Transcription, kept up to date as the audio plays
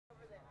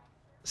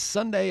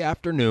Sunday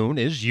afternoon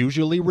is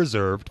usually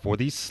reserved for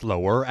the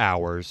slower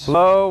hours.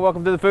 Hello,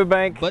 welcome to the food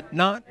bank. But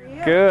not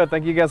Good,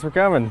 thank you guys for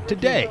coming.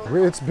 today.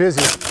 It's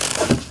busy.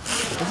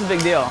 It's a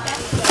big deal.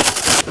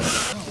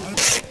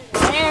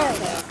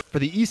 For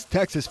the East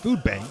Texas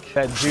Food Bank,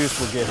 That juice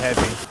will get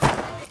heavy.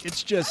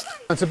 it's just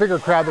It's a bigger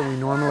crowd than we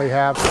normally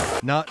have.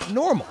 not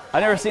normal.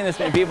 I've never seen this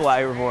many people out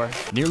here before.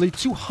 Nearly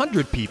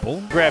 200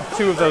 people Grab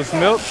 2 of those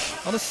milk.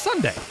 on a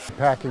Sunday. We're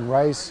packing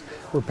rice,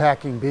 we're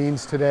packing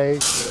beans today.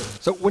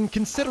 So when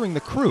considering the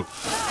crew,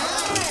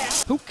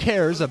 who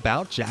cares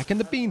about Jack and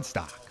the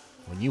Beanstalk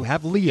when you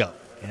have Leo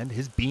and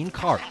his bean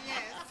cart?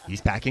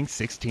 He's packing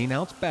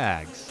 16-ounce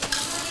bags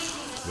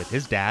with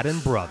his dad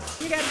and brother.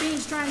 You got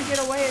beans trying to get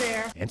away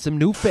there. And some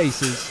new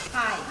faces,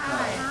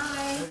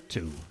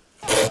 too.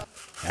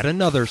 At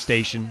another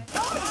station,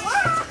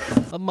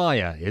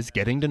 Amaya is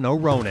getting to know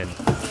Ronan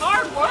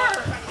Hard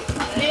work.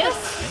 This?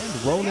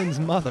 and Ronan's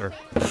mother,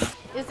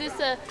 Is this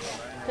a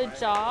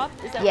job?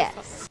 Is that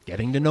Yes.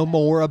 getting to know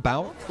more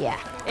about Yeah.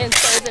 And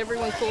so is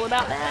everyone cool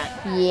about that?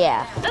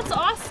 Yeah. That's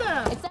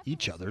awesome.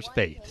 each other's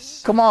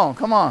faiths, Come on,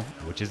 come on.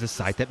 which is a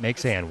sight that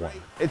makes Ann one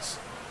It's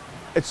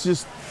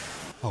just,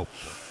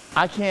 hopeful.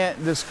 I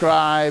can't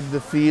describe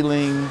the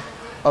feeling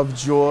of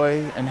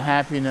joy and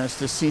happiness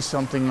to see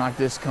something like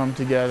this come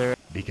together.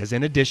 Because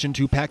in addition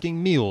to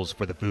packing meals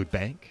for the food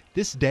bank,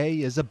 this day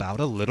is about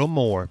a little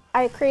more.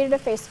 I created a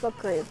Facebook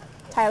group,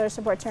 Tyler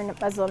Supports Her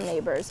Muslim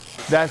Neighbors.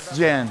 That's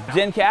Jen.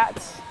 Jen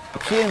Katz,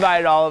 she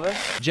invited all of us.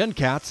 Jen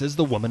Katz is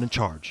the woman in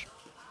charge,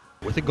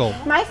 with a goal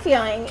My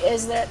feeling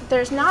is that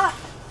there's not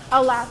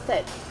a lot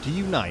that to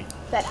unite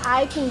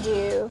I can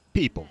do,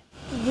 people,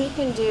 we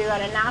can do on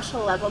a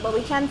national level, but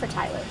we can for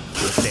Tyler.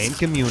 the same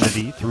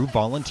community through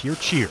volunteer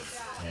cheer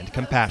and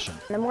compassion.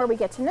 And the more we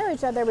get to know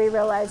each other, we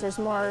realize there's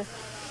more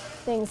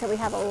things that we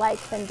have alike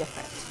than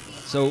different.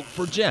 So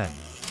for Jen,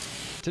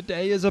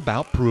 today is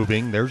about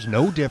proving there's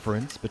no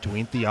difference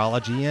between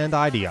theology and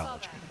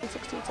ideology.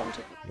 16,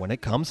 17. When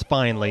it comes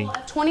finally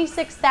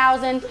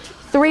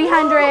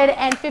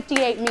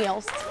 26,358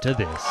 meals. to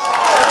this,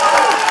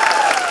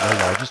 the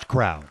largest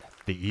crowd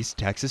the East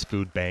Texas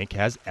Food Bank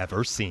has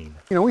ever seen.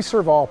 You know, we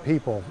serve all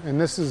people,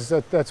 and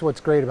that's what's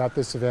great about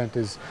this event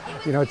is,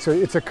 you know, it's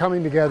a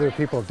coming together of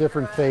people of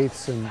different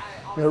faiths, and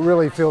it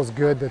really feels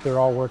good that they're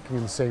all working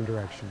in the same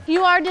direction.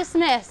 You are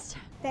dismissed.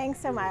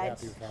 Thanks so much.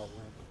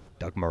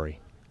 Doug Murray,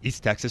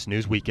 East Texas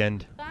News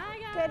Weekend.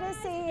 Good to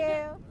see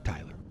you. Tyler.